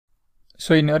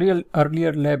So in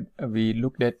earlier lab, we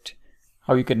looked at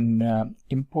how you can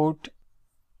import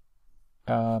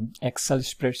Excel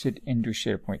spreadsheet into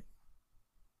SharePoint.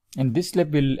 In this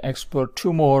lab, we'll explore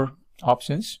two more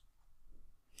options.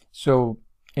 So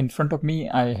in front of me,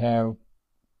 I have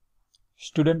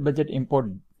student budget import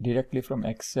directly from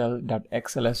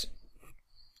excel.xls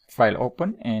file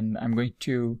open, and I'm going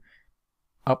to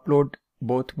upload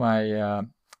both my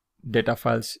data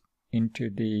files into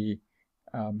the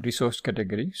resource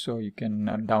category, so you can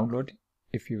download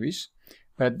if you wish.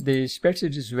 But the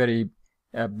spreadsheet is very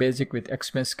basic with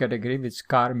expense category, with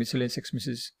car, miscellaneous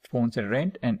expenses, phones and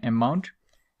rent, and amount,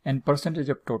 and percentage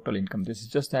of total income. This is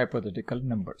just hypothetical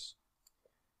numbers.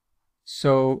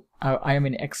 So I am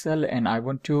in Excel and I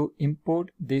want to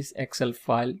import this Excel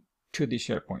file to the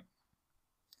SharePoint.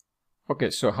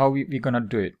 Okay, so how we gonna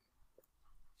do it?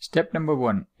 Step number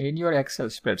 1, in your Excel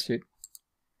spreadsheet,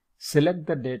 select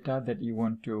the data that you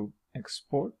want to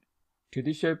export to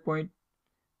the SharePoint.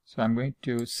 So I'm going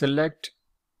to select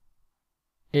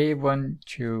A1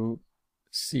 to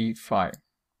C5.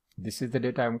 This is the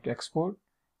data I want to export,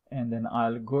 and then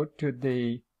I'll go to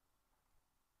the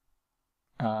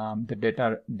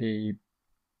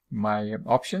my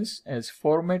options as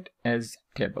format as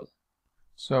table.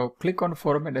 So click on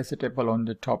format as a table on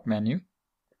the top menu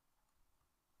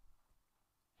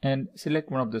and select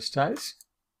one of the styles.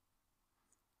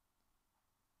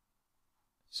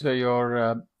 So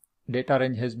your data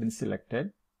range has been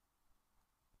selected,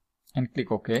 and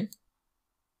click OK.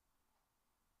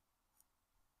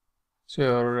 So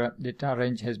your data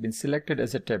range has been selected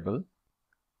as a table.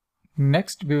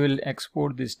 Next, we will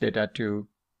export this data to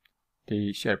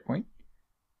the SharePoint.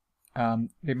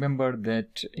 Remember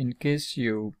that in case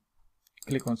you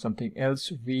click on something else,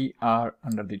 we are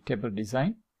under the table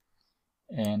design,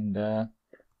 and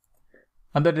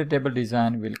under the table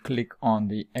design, we'll click on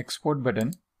the export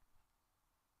button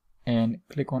and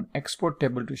click on export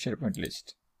table to SharePoint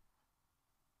list.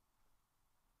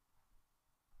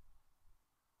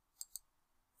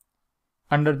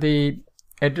 Under the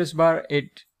address bar,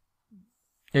 it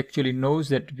actually knows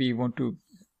that we want to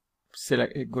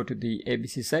go to the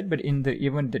ABC site, but in the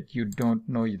event that you don't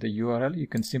know the URL, you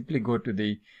can simply go to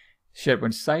the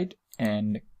SharePoint site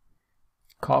and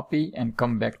copy and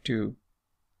come back to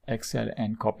Excel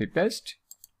and copy paste.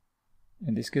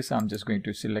 In this case, I'm just going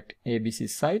to select ABC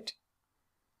site.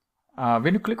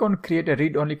 When you click on create a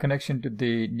read-only connection to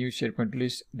the new SharePoint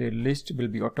list, the list will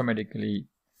be automatically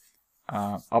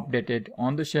updated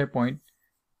on the SharePoint.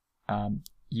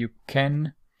 You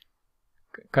can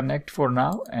connect for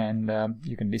now, and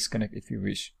you can disconnect if you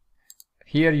wish.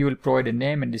 Here you will provide a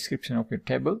name and description of your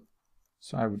table.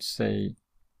 So I would say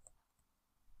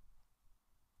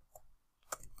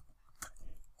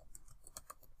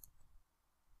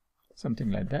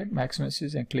something like that, my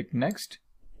expenses, and click next.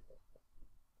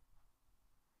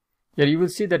 Here you will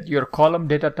see that your column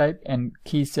data type and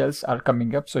key cells are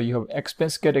coming up. So you have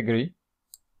expense category,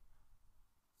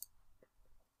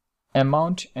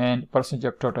 amount, and percentage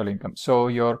of total income. So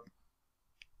your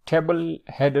table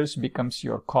headers becomes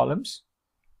your columns,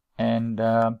 and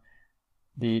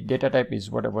the data type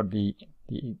is whatever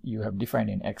you have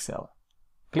defined in Excel.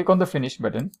 Click on the finish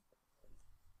button.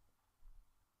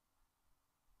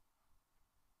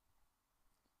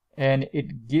 And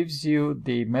it gives you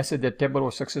the message that table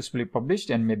was successfully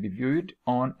published and may be viewed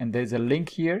on, and there's a link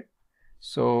here.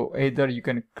 So either you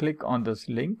can click on this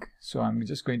link. So I'm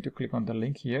just going to click on the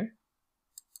link here.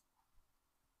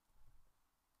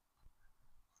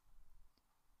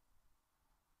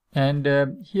 And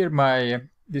here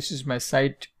this is my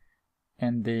site,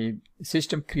 and the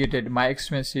system created my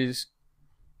expenses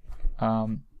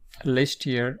list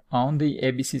here on the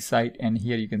ABC site, and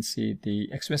here you can see the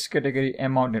expense category,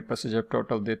 amount, and percentage of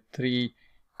total, the three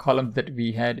columns that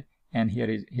we had, and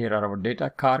here are our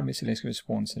data: car, miscellaneous,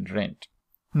 phones, and rent.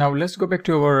 Now let's go back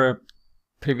to our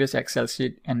previous Excel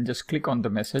sheet and just click on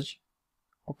the message.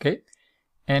 Okay,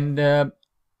 and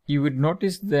you would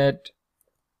notice that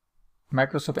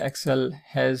Microsoft Excel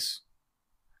has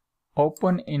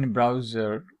open in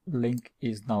browser link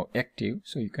is now active.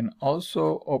 So you can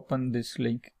also open this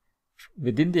link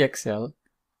within the Excel.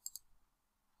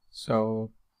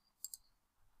 So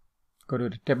go to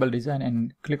the table design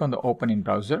and click on the open in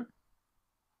browser.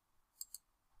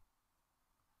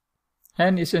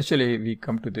 And essentially we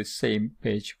come to the same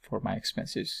page for my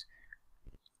expenses.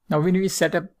 Now when we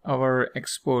set up our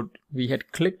export, we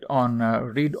had clicked on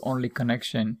read-only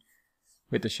connection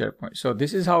with the SharePoint. So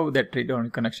this is how that read-only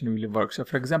connection really works. So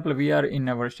for example, we are in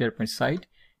our SharePoint site,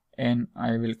 and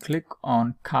I will click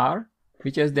on car,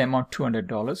 which has the amount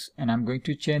 $200, and I'm going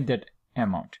to change that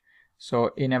amount.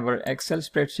 So in our Excel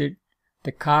spreadsheet,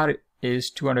 the car is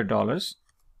 $200,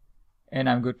 and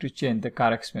I'm going to change the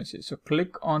car expenses. So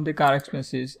click on the car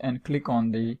expenses and click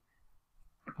on the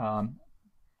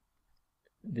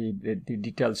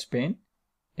details pane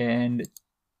and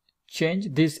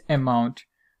change this amount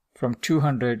from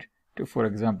 200 to, for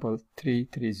example,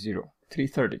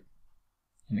 330,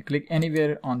 and click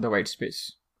anywhere on the white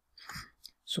space.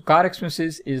 So car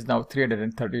expenses is now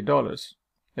 $330.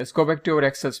 Let's go back to our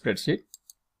Excel spreadsheet.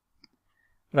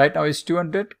 Right now it's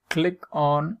 200. Click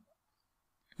on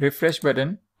refresh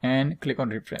button and click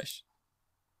on refresh.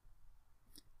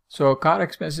 So car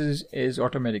expenses is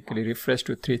automatically refreshed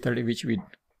to 330, which we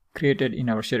created in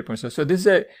our SharePoint. So this is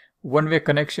a one-way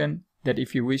connection that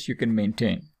if you wish you can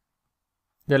maintain.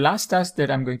 The last task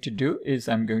that I'm going to do is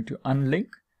I'm going to unlink.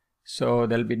 So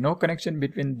there'll be no connection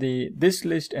between this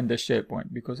list and the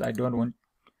SharePoint, because I don't want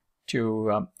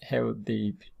to have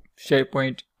the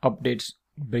SharePoint updates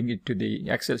bring it to the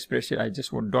Excel spreadsheet. I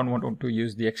just don't want to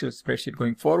use the Excel spreadsheet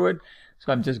going forward.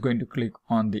 So I'm just going to click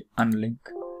on the unlink,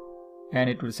 and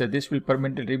it will say this will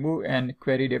permanently remove and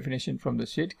query definition from the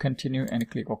sheet. Continue and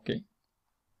click OK.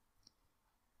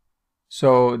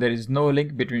 So there is no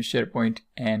link between SharePoint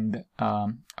and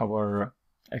our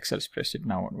Excel spreadsheet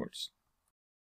now onwards.